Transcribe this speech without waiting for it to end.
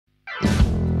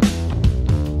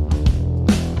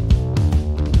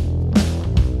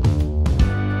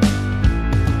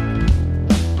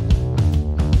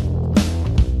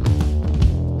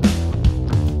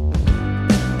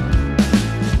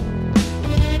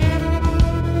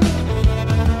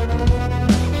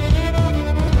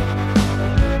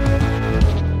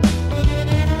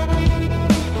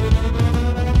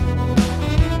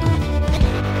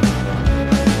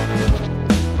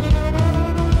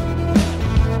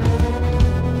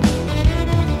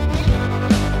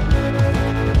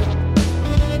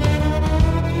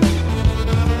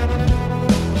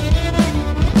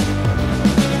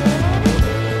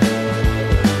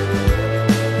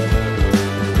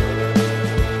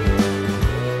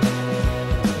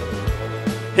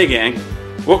Hey gang,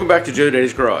 welcome back to Joe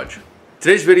Daddy's Garage.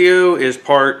 Today's video is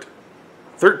part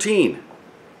 13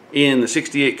 in the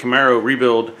 68 Camaro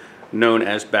rebuild known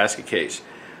as basket case.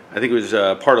 I think it was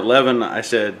part 11. I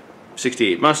said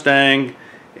 68 Mustang,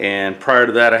 and prior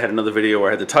to that I had another video where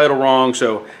I had the title wrong,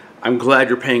 so I'm glad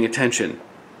you're paying attention.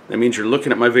 That means you're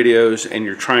looking at my videos and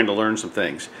you're trying to learn some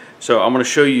things. So I'm going to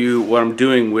show you what I'm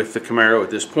doing with the Camaro at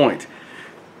this point.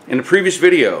 In the previous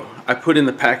video, I put in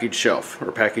the package shelf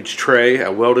or package tray. I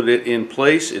welded it in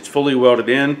place. It's fully welded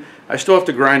in. I still have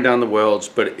to grind down the welds,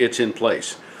 but it's in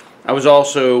place. I was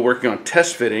also working on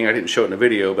test fitting. I didn't show it in the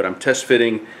video, but I'm test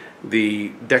fitting the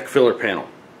deck filler panel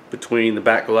between the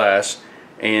back glass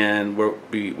and what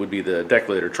would be the deck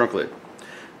lid or trunk lid.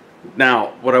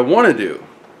 Now, what I want to do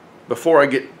before I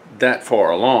get that far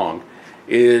along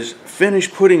is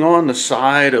finish putting on the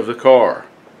side of the car.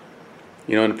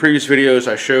 You know, in the previous videos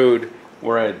I showed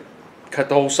where I cut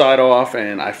the whole side off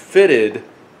and I fitted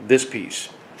this piece.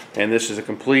 And this is a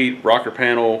complete rocker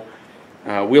panel,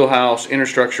 wheelhouse, inner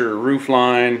structure, roof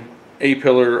line,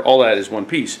 A-pillar, all that is one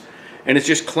piece. And it's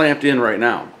just clamped in right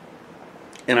now.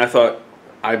 And I thought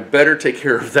I better take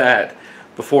care of that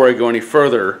before I go any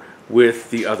further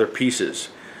with the other pieces.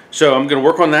 So I'm going to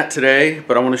work on that today,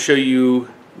 but I want to show you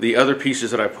the other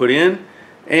pieces that I put in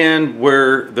and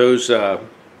where those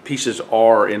pieces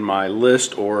are in my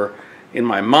list or in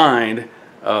my mind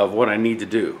of what I need to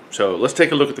do. So let's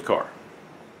take a look at the car.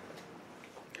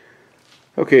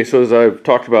 Okay, so as I've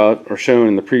talked about or shown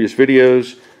in the previous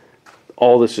videos,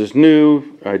 all this is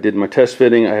new. I did my test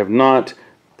fitting. I have not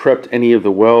prepped any of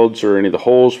the welds or any of the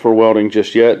holes for welding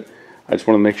just yet. I just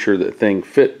want to make sure that the thing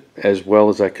fit as well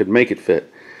as I could make it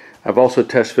fit. I've also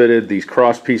test fitted these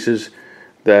cross pieces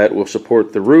that will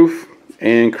support the roof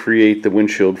and create the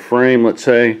windshield frame, let's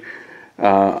say.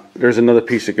 There's another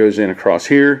piece that goes in across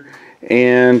here,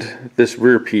 and this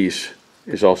rear piece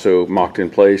is also mocked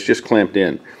in place, just clamped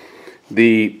in.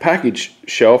 The package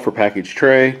shelf or package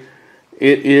tray,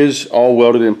 it is all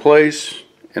welded in place,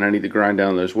 and I need to grind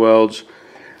down those welds.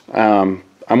 I'm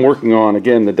working on,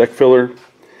 again, the deck filler,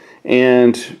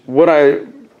 and what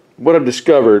I've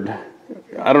discovered,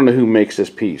 I don't know who makes this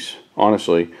piece,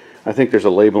 honestly. I think there's a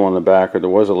label on the back, or there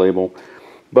was a label.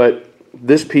 But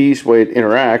this piece, the way it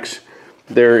interacts,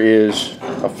 there is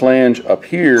a flange up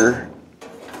here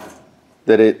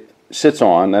that it sits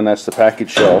on, and that's the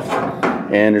package shelf.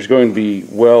 And there's going to be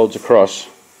welds across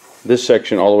this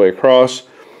section all the way across.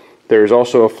 There's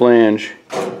also a flange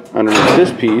underneath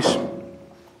this piece,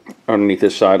 underneath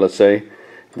this side, let's say.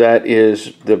 That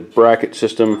is the bracket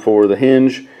system for the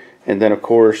hinge, and then of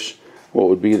course what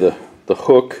would be the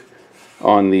hook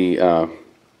on the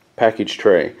package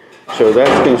tray. So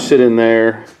that's going to sit in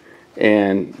there,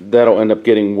 and that'll end up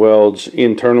getting welds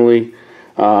internally.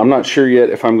 I'm not sure yet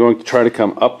if I'm going to try to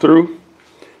come up through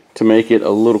to make it a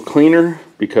little cleaner,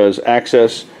 because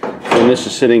access, when this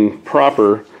is sitting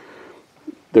proper,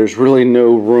 there's really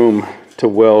no room to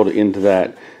weld into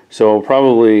that. So I'll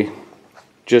probably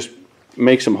just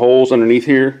make some holes underneath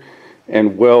here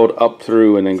and weld up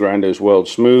through and then grind those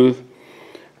welds smooth.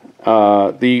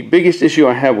 The biggest issue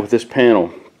I have with this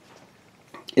panel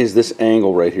is this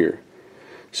angle right here.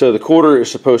 So the quarter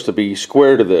is supposed to be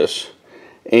square to this,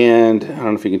 and I don't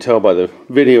know if you can tell by the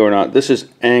video or not, this is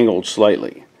angled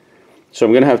slightly. So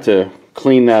I'm going to have to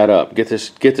clean that up, get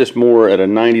this more at a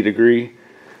 90 degree.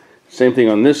 Same thing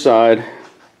on this side,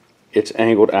 it's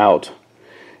angled out.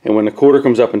 And when the quarter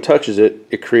comes up and touches it,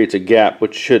 it creates a gap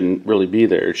which shouldn't really be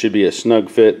there. It should be a snug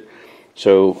fit,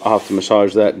 so I'll have to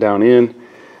massage that down in.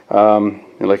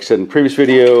 And like I said in the previous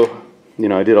video, you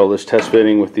know, I did all this test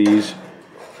fitting with these,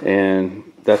 and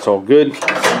that's all good.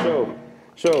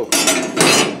 So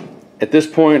at this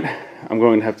point, I'm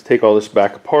going to have to take all this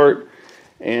back apart,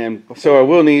 and so I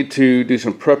will need to do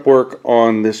some prep work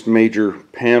on this major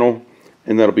panel,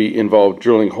 and that'll be involved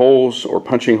drilling holes or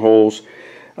punching holes.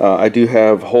 I do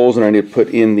have holes that I need to put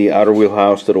in the outer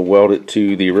wheelhouse that'll weld it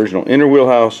to the original inner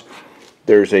wheelhouse.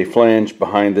 There's a flange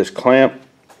behind this clamp,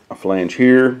 a flange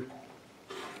here,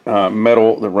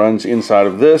 metal that runs inside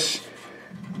of this,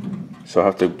 so I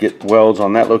have to get welds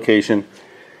on that location.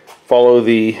 Follow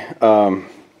the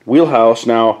wheelhouse.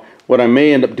 Now what I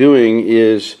may end up doing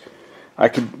is I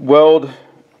could weld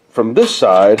from this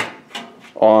side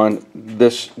on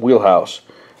this wheelhouse.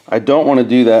 I don't want to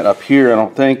do that up here, I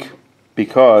don't think,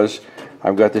 because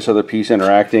I've got this other piece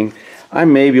interacting. I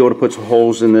may be able to put some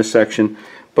holes in this section,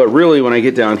 but really when I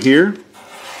get down here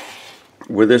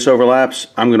where this overlaps,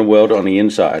 I'm going to weld on the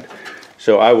inside.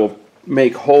 So I will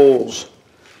make holes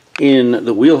in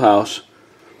the wheelhouse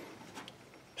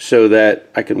so that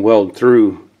I can weld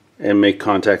through and make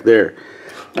contact there.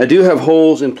 I do have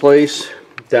holes in place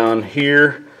down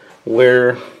here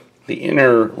where the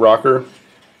inner rocker,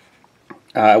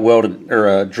 I welded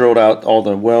or drilled out all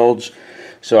the welds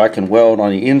so I can weld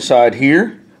on the inside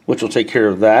here, which will take care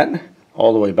of that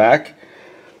all the way back.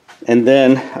 And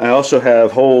then I also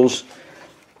have holes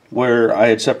where I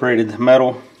had separated the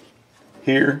metal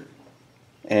here,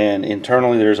 and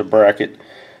internally there's a bracket.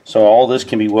 So all this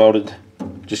can be welded.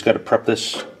 Just got to prep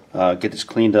this, get this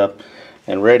cleaned up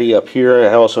and ready. Up here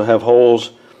I also have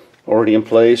holes already in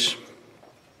place,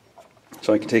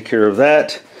 so I can take care of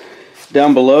that.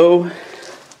 Down below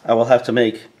I will have to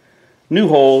make new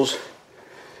holes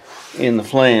in the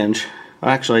flange.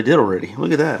 Actually, I did already.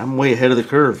 Look at that. I'm way ahead of the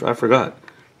curve. I forgot.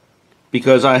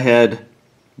 Because I had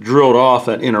drilled off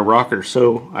that inner rocker,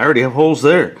 so I already have holes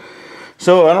there.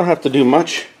 So I don't have to do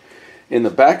much in the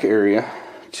back area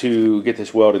to get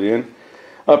this welded in.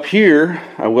 Up here,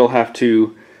 I will have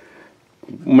to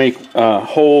make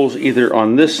holes either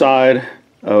on this side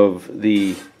of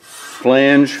the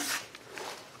flange,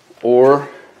 or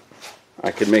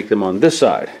I could make them on this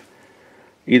side.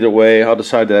 Either way, I'll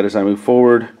decide that as I move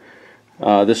forward.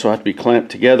 This will have to be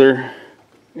clamped together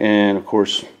and of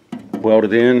course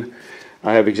welded in.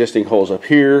 I have existing holes up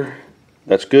here.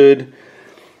 That's good.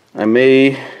 I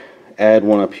may add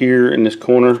one up here in this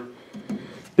corner.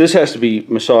 This has to be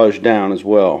massaged down as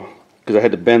well because I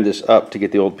had to bend this up to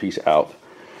get the old piece out.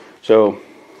 So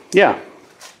yeah,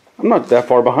 I'm not that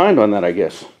far behind on that, I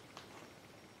guess.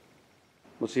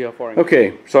 We'll see how far I can.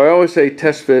 Okay, so I always say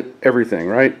test fit everything,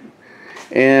 right?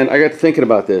 And I got to thinking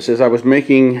about this as I was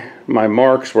making my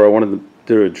marks where I wanted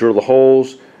to drill the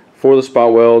holes for the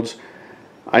spot welds.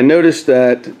 I noticed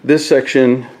that this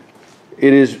section,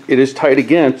 it is tight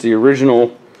against the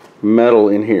original metal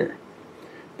in here,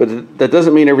 but that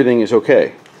doesn't mean everything is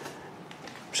okay.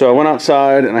 So I went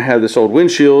outside and I had this old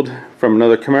windshield from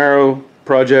another Camaro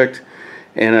project,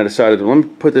 and I decided, let me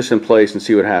put this in place and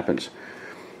see what happens.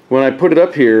 When I put it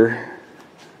up here,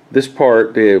 this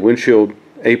part, the windshield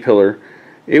A-pillar,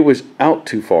 it was out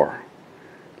too far.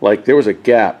 Like there was a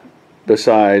gap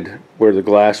beside where the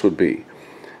glass would be.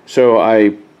 So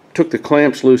I took the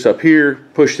clamps loose up here,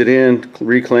 pushed it in,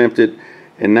 reclamped it,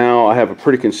 and now I have a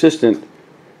pretty consistent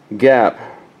gap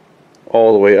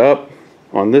all the way up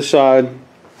on this side.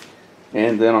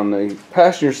 And then on the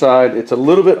passenger side, it's a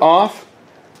little bit off,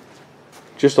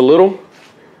 just a little,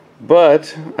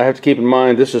 but I have to keep in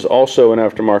mind this is also an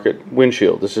aftermarket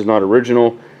windshield. This is not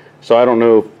original, so I don't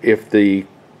know if the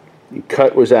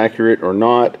cut was accurate or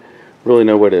not. Really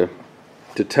no way to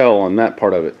tell on that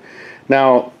part of it.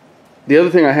 Now, the other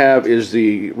thing I have is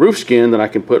the roof skin that I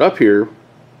can put up here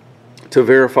to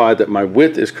verify that my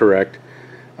width is correct.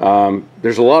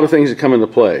 There's a lot of things that come into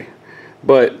play,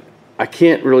 but I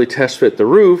can't really test fit the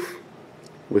roof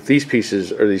with these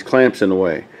pieces or these clamps in the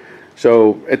way.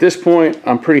 So at this point,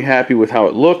 I'm pretty happy with how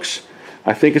it looks.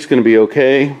 I think it's going to be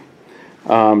okay.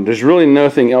 There's really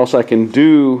nothing else I can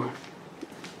do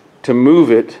to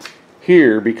move it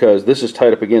here because this is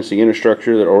tied up against the inner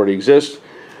structure that already exists.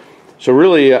 So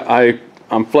really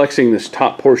I'm flexing this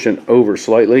top portion over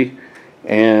slightly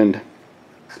and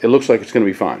it looks like it's going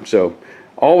to be fine. So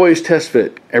always test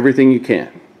fit everything you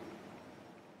can.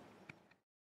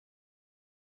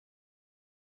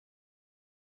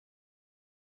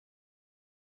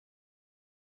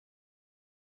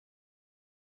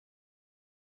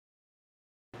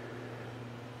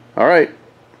 Alright,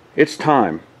 it's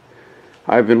time.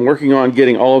 I've been working on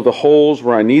getting all of the holes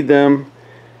where I need them.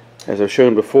 As I've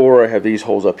shown before, I have these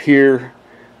holes up here.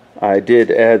 I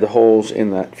did add the holes in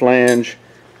that flange.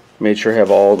 Made sure I have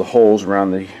all the holes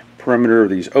around the perimeter of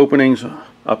these openings,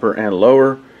 upper and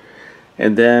lower.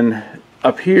 And then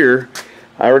up here,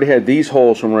 I already had these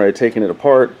holes from where I had taken it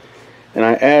apart. And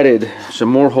I added some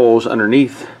more holes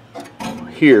underneath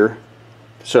here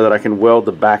so that I can weld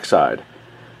the backside.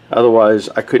 Otherwise,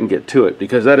 I couldn't get to it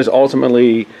because that is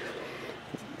ultimately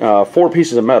 4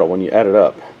 pieces of metal when you add it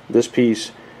up. This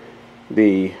piece,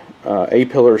 the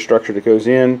A-pillar structure that goes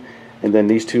in, and then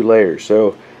these 2 layers.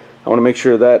 So I want to make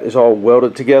sure that is all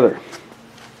welded together.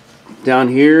 Down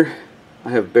here,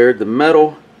 I have bared the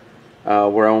metal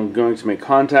where I'm going to make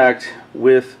contact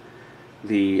with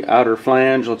the outer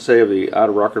flange, let's say, of the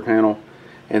outer rocker panel,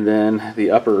 and then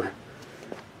the upper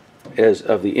as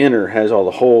of the inner has all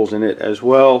the holes in it as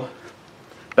well.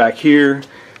 Back here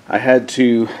I had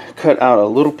to cut out a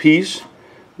little piece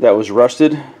that was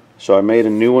rusted, so I made a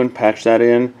new one, patched that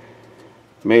in,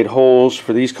 made holes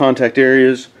for these contact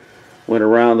areas, went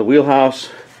around the wheelhouse.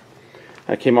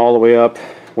 I came all the way up,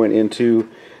 went into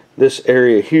this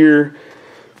area here,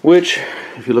 which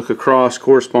if you look across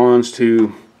corresponds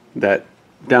to that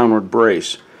downward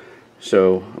brace.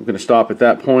 So I'm going to stop at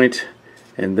that point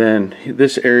and then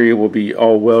this area will be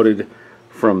all welded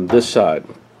from this side.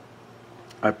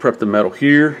 I prepped the metal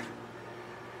here.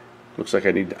 Looks like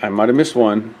I might have missed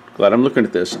one. Glad I'm looking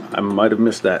at this. I might have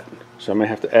missed that, so I may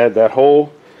have to add that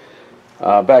hole.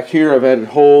 Back here I've added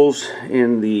holes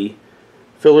in the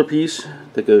filler piece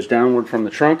that goes downward from the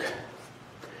trunk.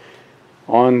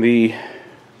 On the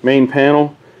main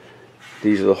panel,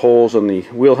 these are the holes on the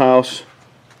wheelhouse.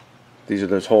 These are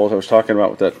those holes I was talking about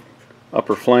with that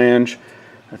upper flange.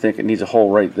 I think it needs a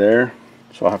hole right there,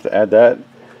 so I'll have to add that.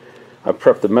 I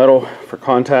prepped the metal for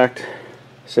contact.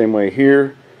 Same way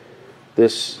here.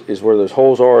 This is where those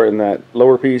holes are in that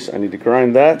lower piece. I need to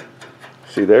grind that.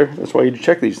 See there? That's why you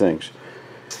check these things.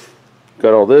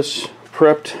 Got all this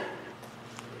prepped.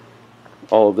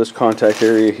 All of this contact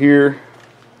area here.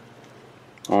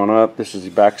 On up. This is the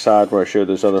back side where I showed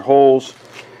those other holes.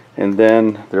 And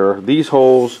then there are these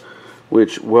holes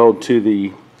which weld to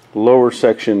the lower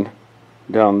section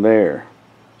down there.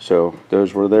 So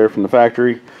those were there from the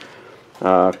factory.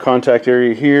 Contact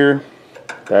area here.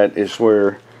 That is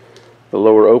where the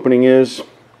lower opening is,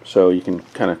 so you can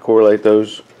kind of correlate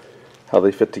those, how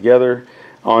they fit together.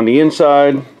 On the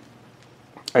inside,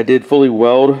 I did fully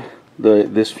weld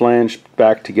this flange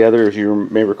back together. As you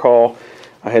may recall,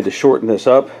 I had to shorten this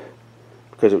up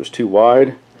because it was too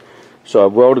wide, so I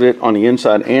welded it on the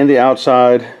inside and the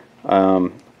outside.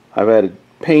 I've added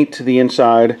paint to the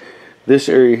inside. This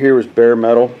area here was bare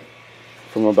metal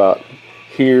from about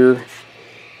here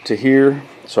to here,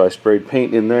 so I sprayed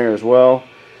paint in there as well.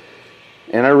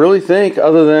 And I really think,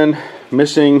 other than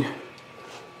missing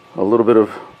a little bit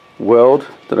of weld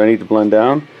that I need to blend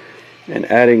down and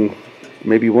adding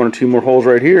maybe one or two more holes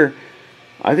right here,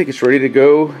 I think it's ready to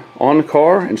go on the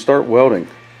car and start welding.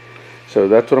 So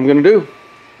that's what I'm going to do.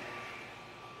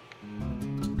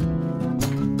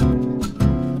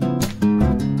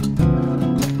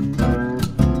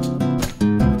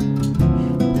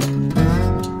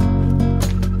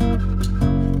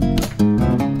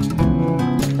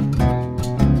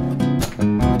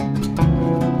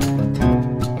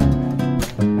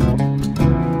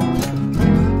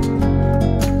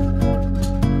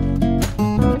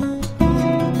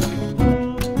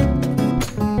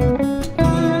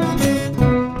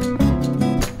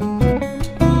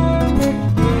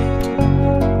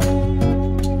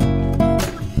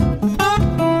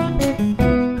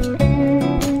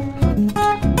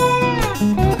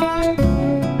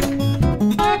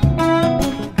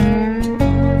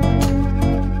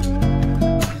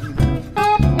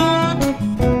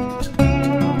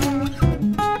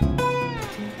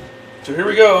 So here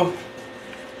we go.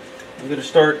 I'm going to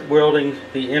start welding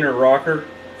the inner rocker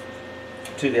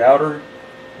to the outer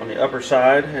on the upper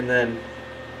side, and then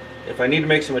if I need to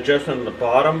make some adjustment on the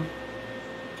bottom,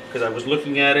 because I was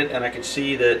looking at it and I could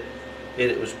see that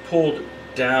it was pulled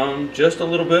down just a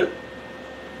little bit,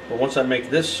 but once I make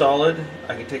this solid,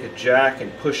 I can take a jack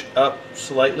and push up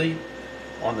slightly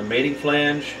on the mating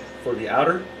flange for the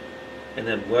outer, and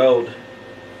then weld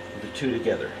the two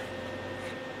together.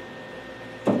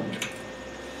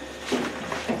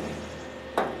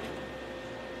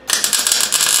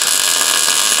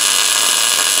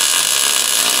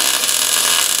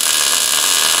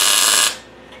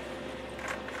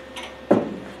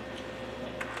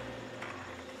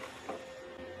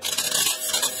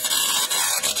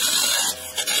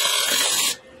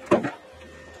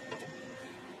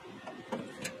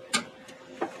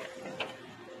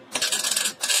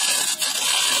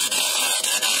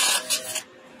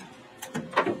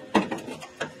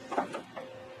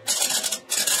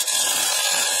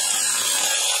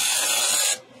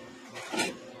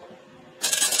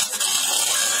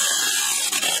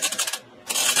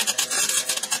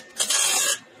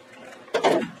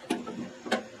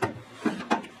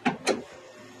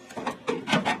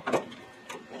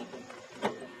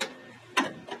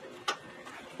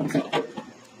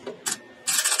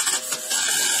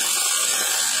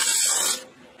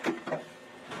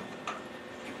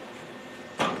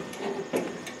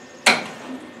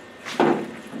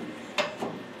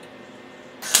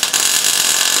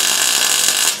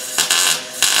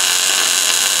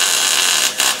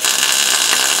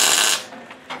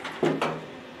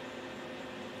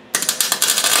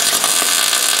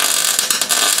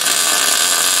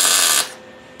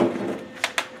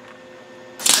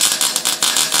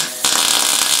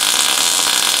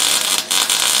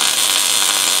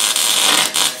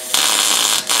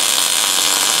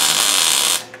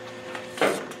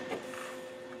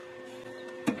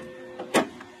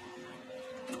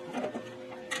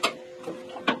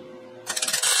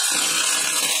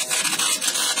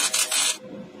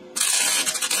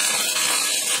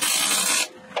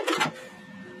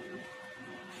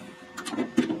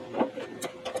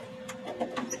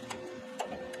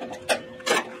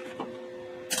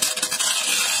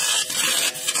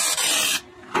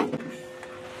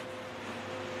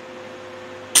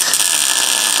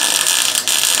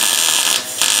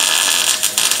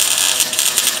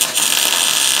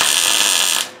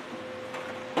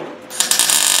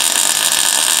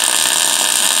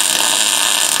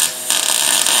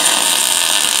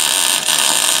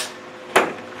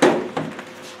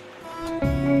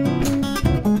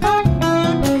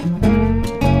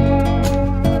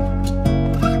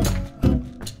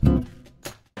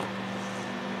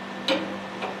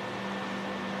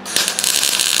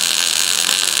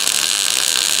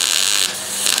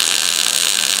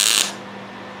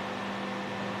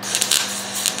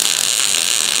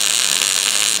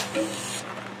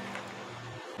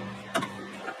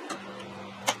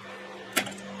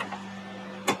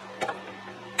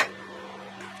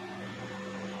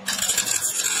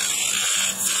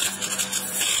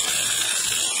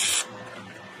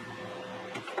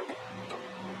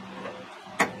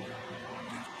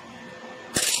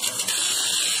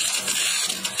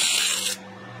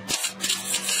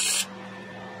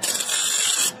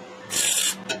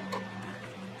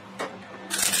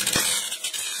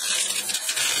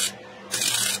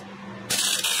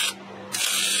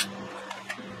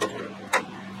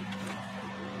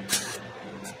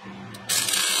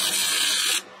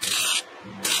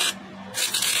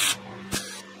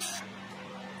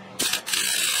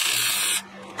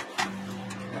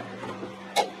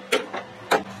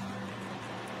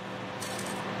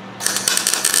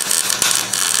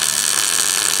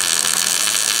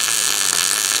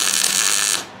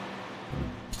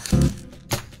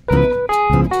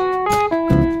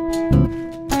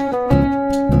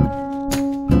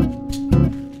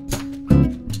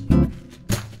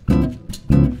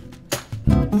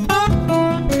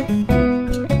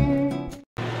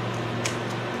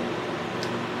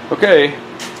 Okay,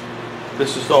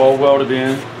 this is all welded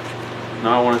in.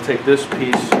 Now I want to take this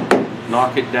piece,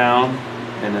 knock it down,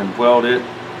 and then weld it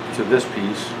to this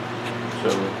piece. So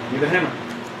need a hammer.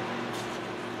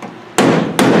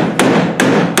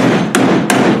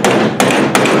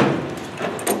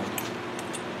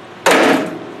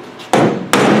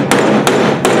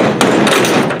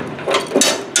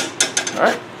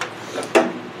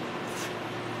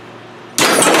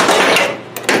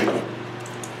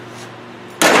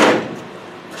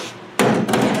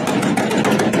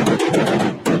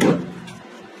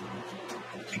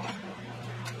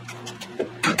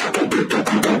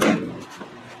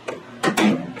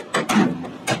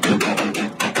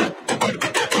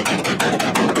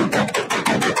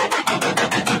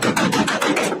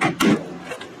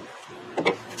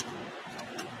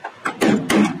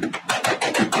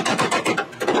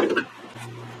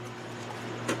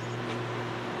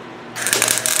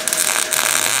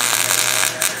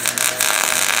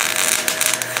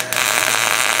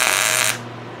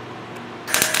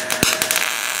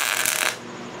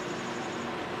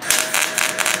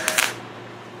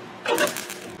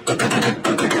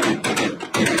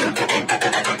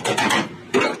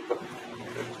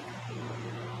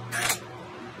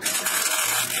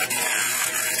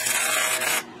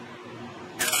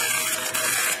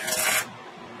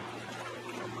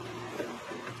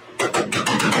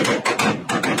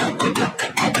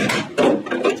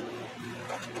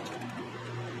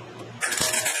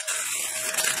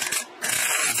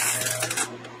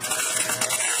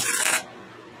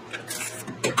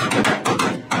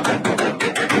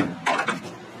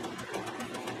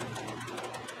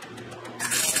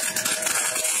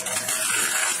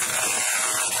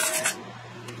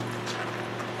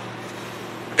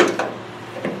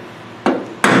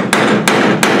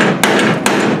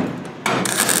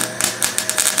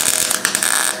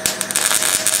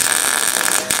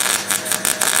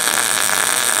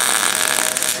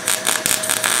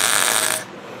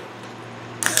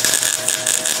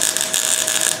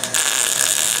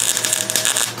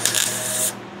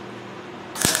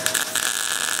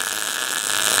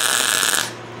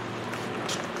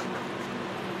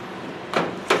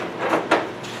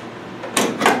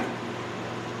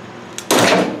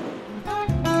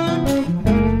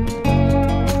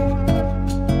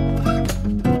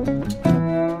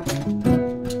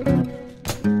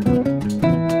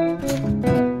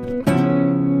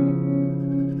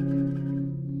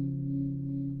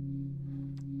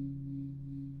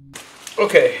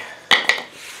 Okay,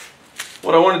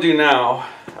 what I want to do now,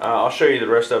 I'll show you the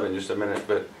rest of it in just a minute,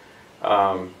 but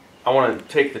I want to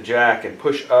take the jack and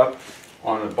push up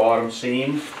on the bottom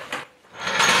seam,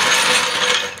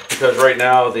 because right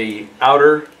now the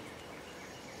outer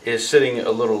is sitting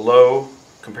a little low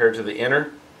compared to the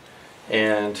inner,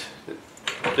 and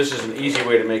this is an easy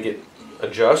way to make it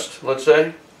adjust, let's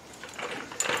say.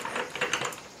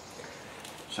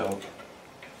 So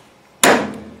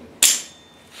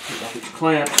it's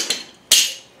clamped.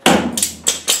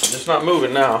 It's not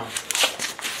moving now.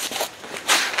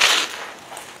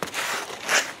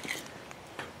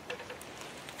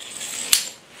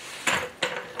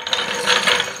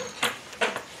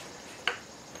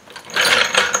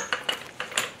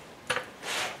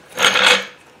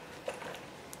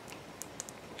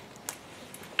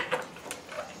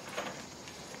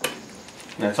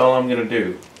 And that's all I'm going to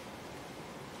do.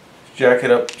 Jack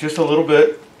it up just a little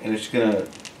bit, and it's going to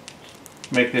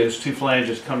make those two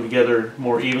flanges come together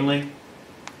more evenly,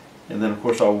 and then of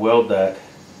course I'll weld that.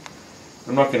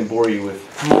 I'm not going to bore you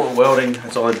with more welding.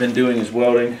 That's all I've been doing is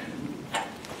welding.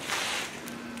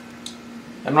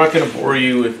 I'm not going to bore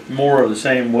you with more of the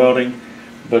same welding,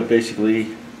 but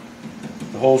basically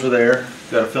the holes are there,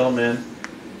 got to fill them in,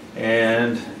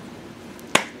 and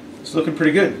it's looking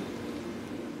pretty good.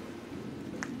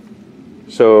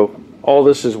 So all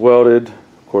this is welded.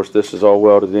 Of course this is all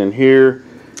welded in here.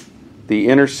 The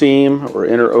inner seam or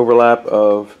inner overlap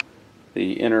of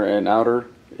the inner and outer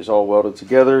is all welded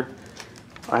together.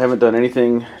 I haven't done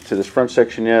anything to this front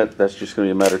section yet. That's just going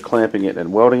to be a matter of clamping it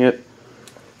and welding it.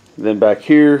 Then back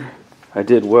here I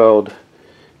did weld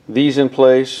these in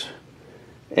place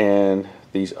and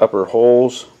these upper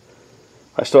holes.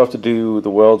 I still have to do the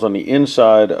welds on the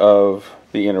inside of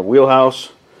the inner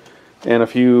wheelhouse and a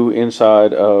few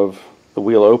inside of the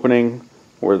wheel opening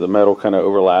where the metal kind of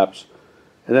overlaps.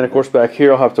 And then of course back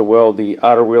here I'll have to weld the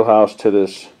outer wheelhouse to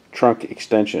this trunk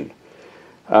extension.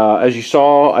 As you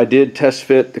saw, I did test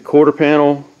fit the quarter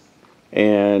panel,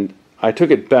 and I took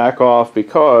it back off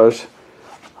because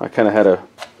I kind of had a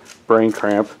brain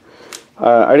cramp.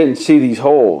 I didn't see these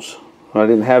holes. I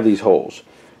didn't have these holes.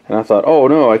 And I thought, oh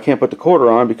no, I can't put the quarter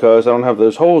on because I don't have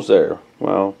those holes there.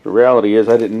 Well, the reality is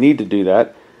I didn't need to do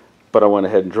that, but I went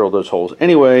ahead and drilled those holes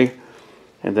anyway,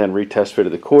 and then retest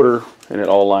fitted the quarter, and it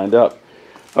all lined up.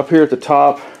 Up here at the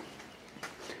top,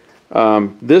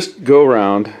 this go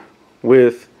round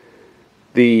with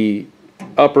the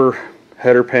upper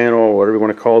header panel, or whatever you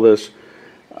want to call this,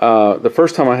 the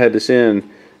first time I had this in,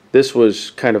 this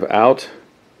was kind of out,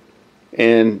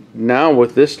 and now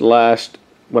with this last,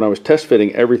 when I was test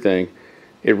fitting everything,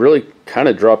 it really kind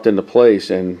of dropped into place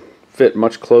and fit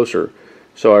much closer.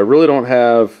 So I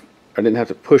didn't have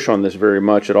to push on this very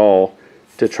much at all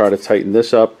to try to tighten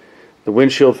this up. The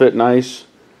windshield fit nice,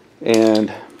 and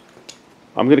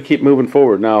I'm going to keep moving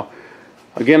forward. Now,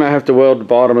 again, I have to weld the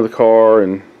bottom of the car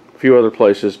and a few other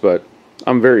places, but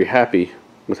I'm very happy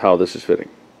with how this is fitting.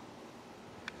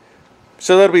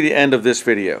 So that'll be the end of this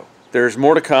video. There's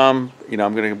more to come. I'm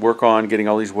going to work on getting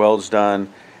all these welds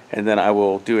done, and then I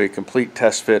will do a complete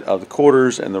test fit of the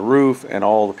quarters and the roof and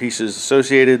all the pieces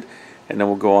associated, and then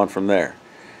we'll go on from there.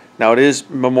 Now, it is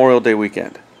Memorial Day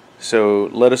weekend, so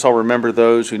let us all remember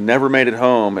those who never made it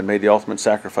home and made the ultimate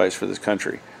sacrifice for this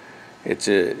country.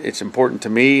 It's important to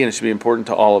me, and it should be important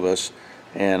to all of us,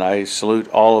 and I salute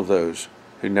all of those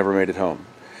who never made it home.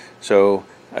 So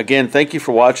again, thank you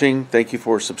for watching. Thank you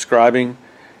for subscribing.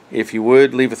 If you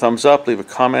would, leave a thumbs up, leave a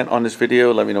comment on this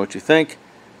video, let me know what you think.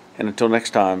 And until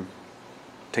next time,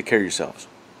 take care of yourselves.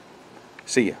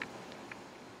 See ya.